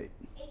 checkmate.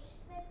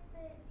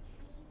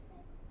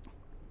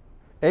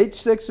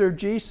 h6 or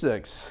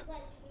g6?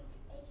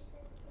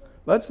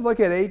 Let's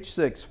look at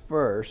h6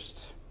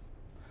 first.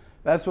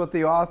 That's what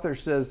the author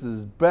says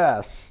is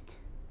best.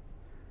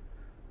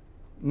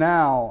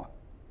 Now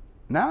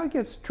it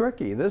gets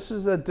tricky. This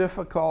is a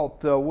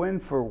difficult win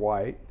for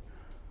white.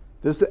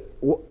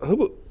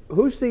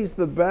 Who sees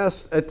the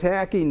best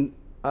attacking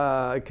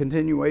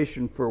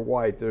continuation for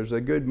white? There's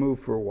a good move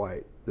for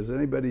white. Does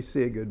anybody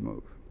see a good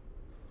move?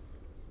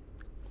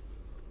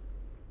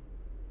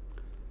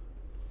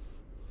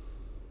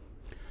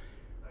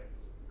 Knight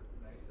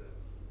to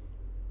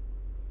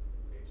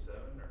h7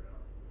 or no?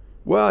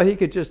 Well, he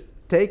could just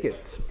take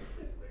it.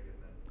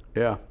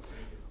 Yeah.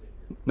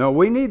 No,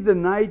 we need the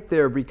knight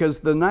there because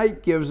the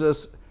knight gives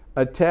us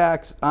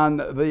attacks on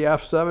the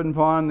f7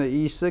 pawn, the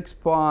e6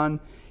 pawn,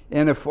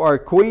 and if our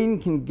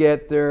queen can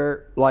get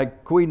there,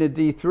 like queen to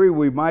d3,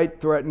 we might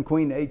threaten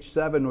queen to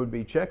h7 would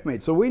be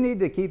checkmate. So we need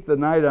to keep the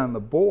knight on the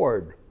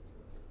board.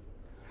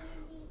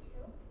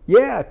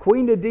 Yeah,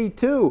 queen to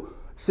d2.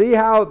 See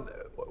how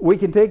we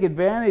can take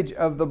advantage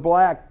of the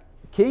black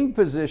king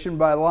position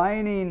by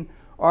lining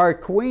our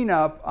queen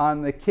up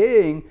on the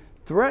king,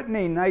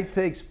 threatening knight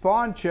takes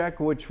pawn check,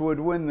 which would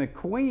win the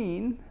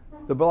queen,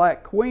 the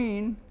black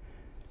queen.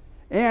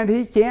 And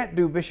he can't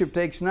do bishop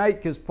takes knight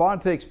because pawn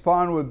takes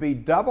pawn would be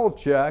double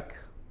check.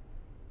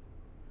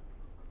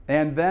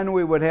 And then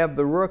we would have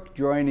the rook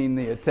joining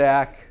the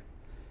attack.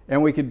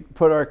 And we could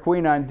put our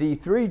queen on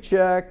d3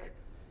 check.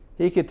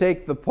 He could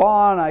take the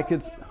pawn.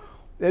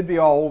 It'd be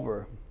all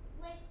over.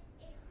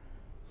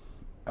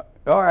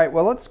 All right,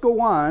 well, let's go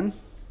on.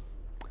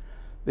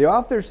 The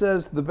author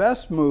says the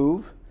best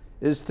move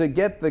is to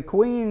get the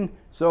queen,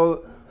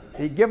 so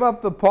he give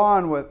up the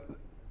pawn with,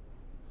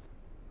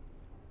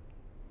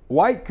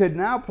 white could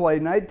now play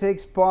knight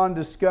takes pawn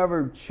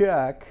discovered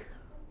check.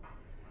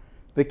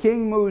 The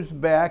king moves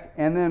back,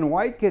 and then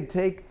white could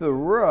take the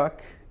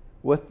rook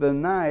with the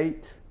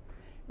knight,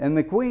 and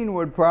the queen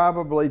would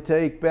probably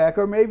take back,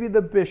 or maybe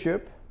the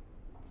bishop.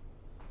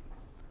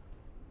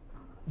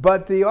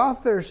 But the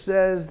author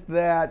says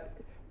that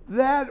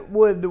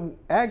would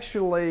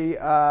actually,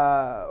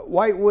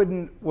 white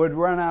would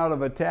run out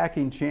of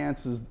attacking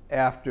chances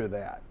after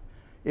that.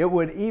 It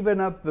would even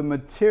up the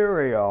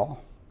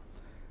material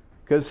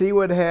because he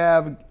would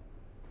have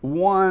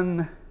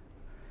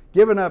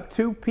given up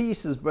 2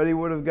 pieces, but he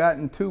would have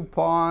gotten 2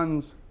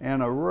 pawns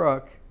and a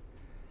rook.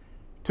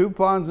 2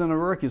 pawns and a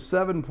rook is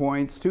 7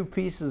 points. 2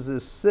 pieces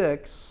is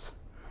 6.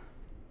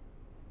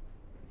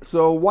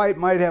 So white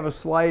might have a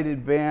slight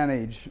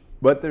advantage,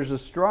 but there's a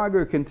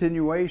stronger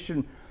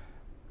continuation.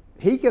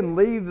 He can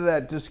leave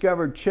that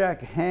discovered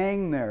check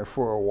hang there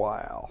for a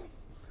while.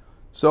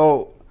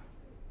 So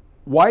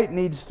white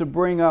needs to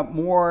bring up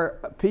more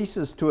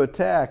pieces to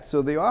attack.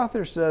 So the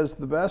author says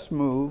the best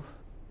move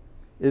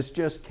is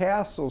just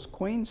castles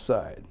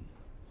queenside.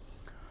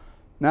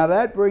 Now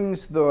that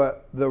brings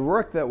the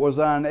rook that was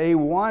on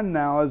A1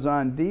 now is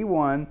on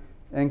D1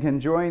 and can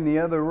join the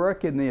other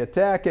rook in the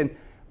attack. And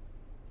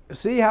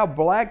see how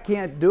black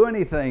can't do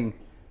anything.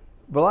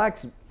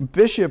 Black's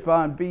bishop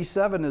on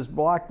B7 is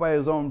blocked by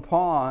his own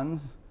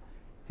pawns.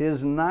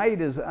 His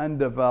knight is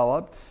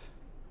undeveloped.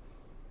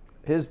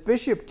 His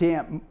bishop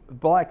can't,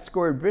 black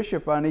scored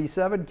bishop on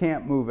E7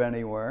 can't move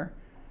anywhere.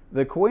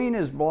 The queen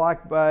is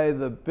blocked by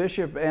the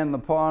bishop and the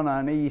pawn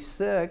on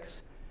E6.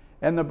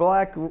 And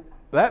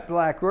that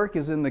black rook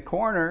is in the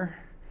corner,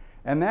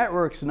 and that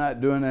rook's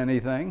not doing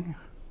anything.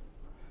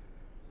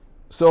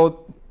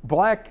 So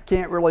black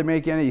can't really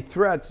make any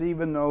threats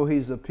even though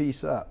he's a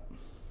piece up.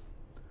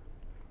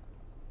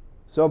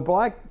 So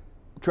black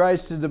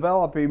tries to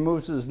develop. He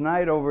moves his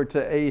knight over to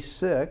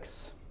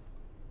A6.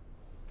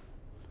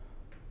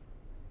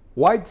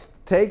 White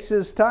takes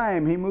his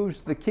time. He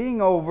moves the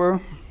king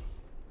over.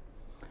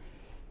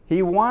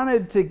 He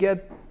wanted to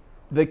get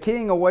the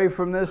king away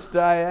from this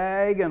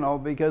diagonal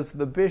because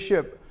the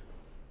bishop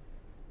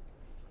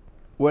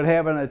would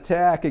have an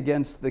attack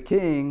against the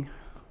king.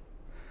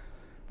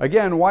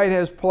 Again, white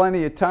has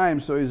plenty of time,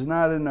 so he's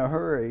not in a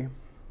hurry.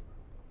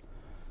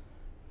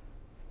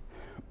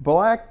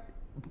 Black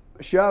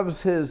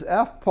shoves his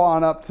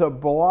f-pawn up to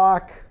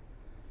block,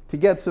 to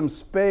get some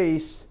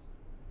space,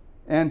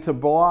 and to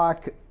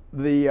block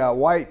the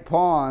white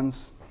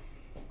pawns.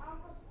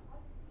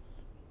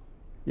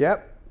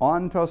 Yep,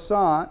 en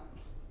passant.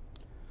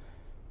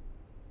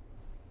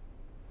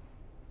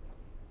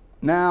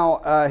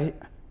 Now,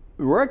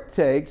 rook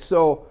takes,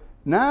 so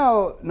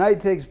now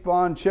knight takes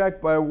pawn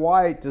check by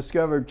white,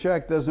 discovered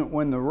check, doesn't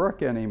win the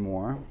rook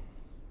anymore.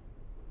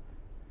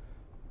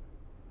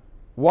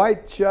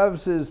 White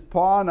shoves his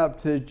pawn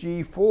up to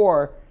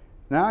G4.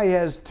 Now he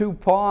has 2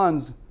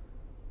 pawns.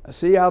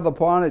 See how the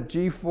pawn at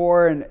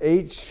G4 and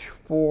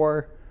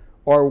H4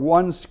 are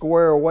 1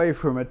 square away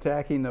from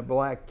attacking the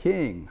black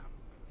king.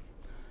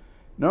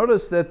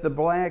 Notice that the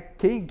black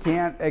king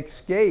can't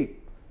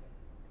escape.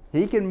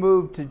 He can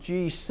move to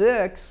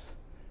G6,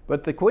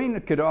 but the queen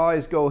could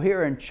always go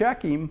here and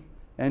check him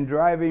and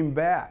drive him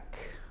back.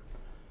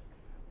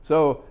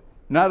 So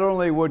not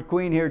only would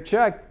queen here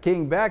check,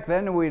 king back,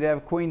 then we'd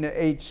have queen to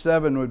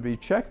H7 would be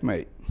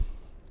checkmate.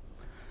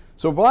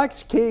 So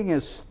black's king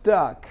is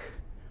stuck.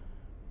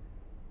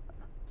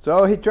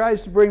 So he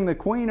tries to bring the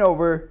queen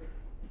over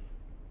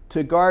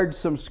to guard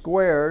some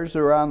squares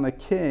around the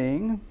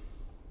king.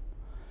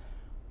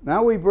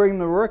 Now we bring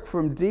the rook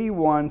from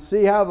D1.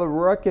 See how the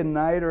rook and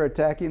knight are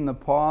attacking the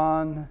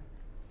pawn?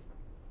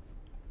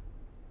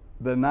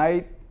 The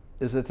knight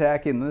is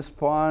attacking this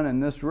pawn,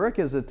 and this rook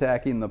is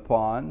attacking the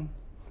pawn.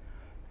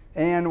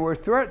 And we're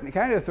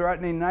kind of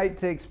threatening knight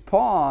takes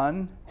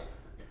pawn.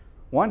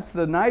 Once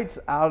the knight's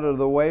out of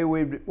the way,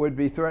 we would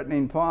be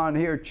threatening pawn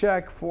here,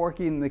 check,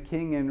 forking the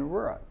king and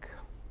rook.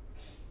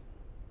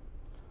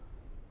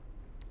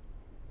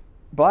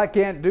 Black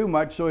can't do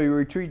much, so he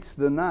retreats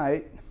the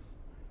knight.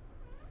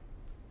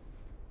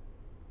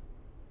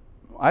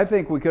 I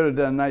think we could have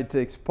done knight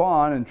takes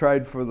pawn and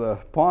tried for the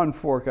pawn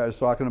fork I was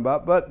talking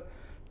about, but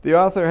the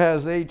author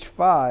has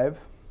H5.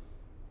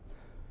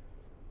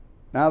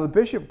 Now the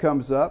bishop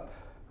comes up.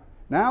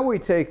 Now we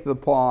take the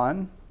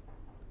pawn.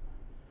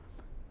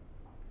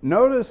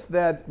 Notice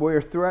that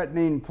we're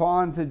threatening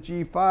pawn to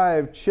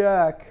G5,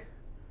 check,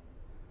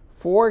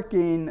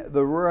 forking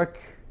the rook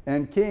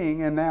and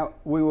king, and now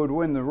we would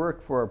win the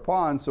rook for a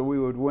pawn, so we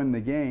would win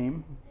the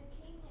game. The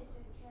king is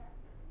in check.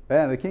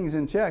 Yeah, the king's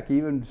in check,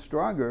 even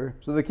stronger.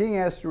 So the king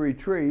has to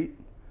retreat.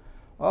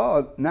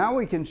 Oh, now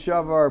we can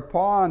shove our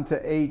pawn to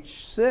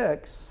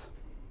H6.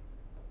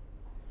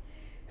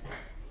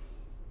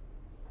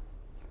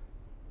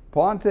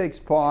 Pawn takes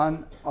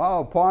pawn.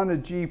 Oh, pawn to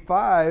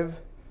G5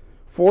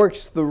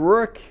 forks the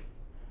rook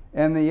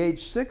and the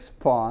H6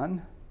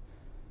 pawn.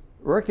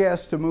 Rook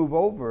has to move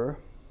over.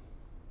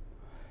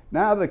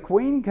 Now the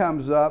queen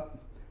comes up,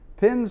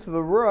 pins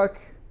the rook.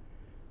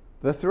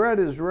 The threat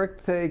is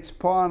rook takes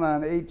pawn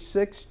on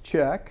H6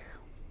 check.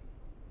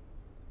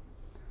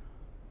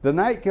 The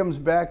knight comes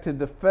back to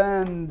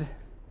defend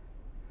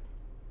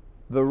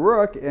the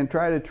rook and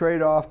try to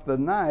trade off the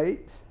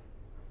knight.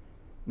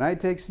 Knight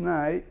takes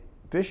knight.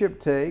 Bishop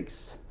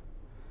takes.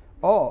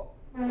 Oh,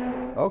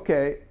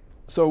 okay.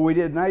 So we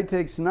did knight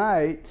takes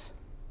knight.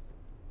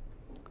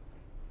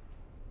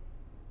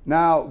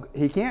 Now,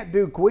 he can't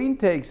do queen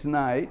takes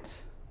knight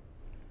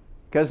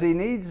because he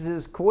needs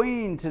his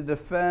queen to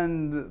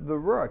defend the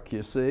rook,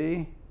 you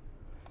see.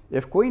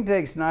 If queen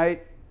takes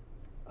knight,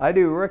 I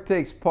do rook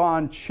takes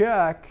pawn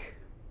check.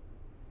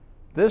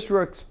 This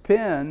rook's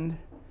pinned,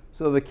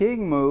 so the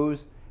king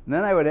moves, and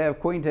then I would have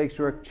queen takes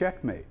rook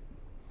checkmate.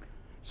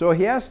 So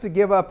he has to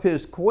give up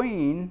his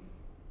queen,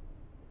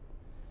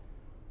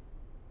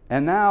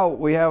 and now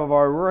we have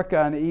our rook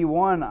on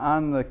e1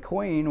 on the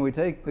queen. We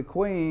take the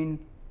queen,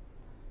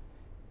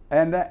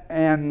 and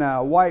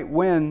white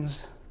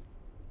wins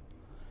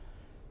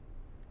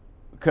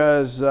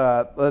because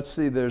let's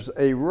see, there's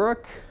a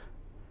rook,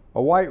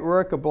 a white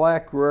rook, a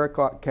black rook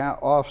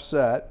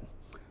offset.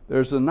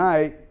 There's a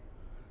knight.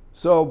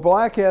 So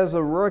black has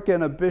a rook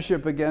and a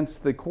bishop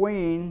against the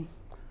queen,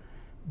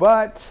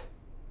 but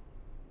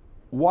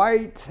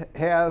white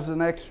has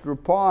an extra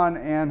pawn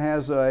and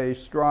has a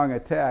strong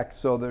attack,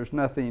 so there's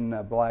nothing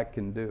black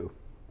can do.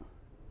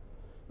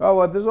 Oh,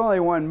 well, there's only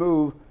one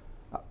move.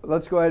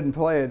 Let's go ahead and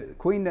play it.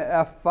 Queen to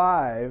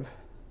f5.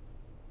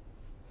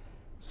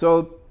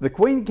 So the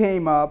queen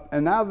came up,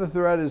 and now the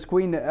threat is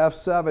queen to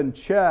f7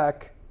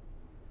 check,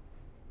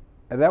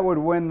 and that would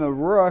win the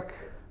rook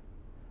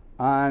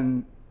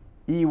on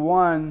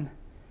e1,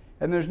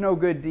 and there's no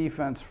good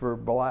defense for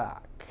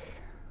black.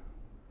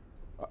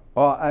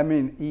 Oh, I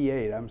mean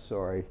e8, I'm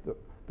sorry.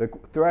 The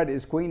threat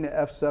is queen to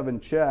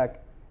f7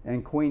 check,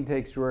 and queen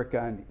takes rook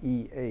on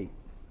e8,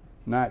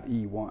 not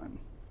e1.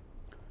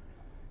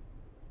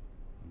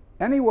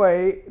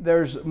 Anyway,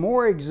 there's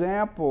more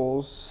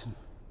examples,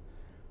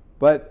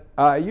 but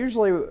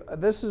usually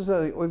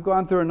we've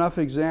gone through enough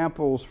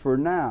examples for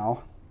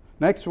now.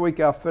 Next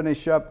week I'll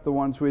finish up the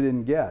ones we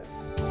didn't get.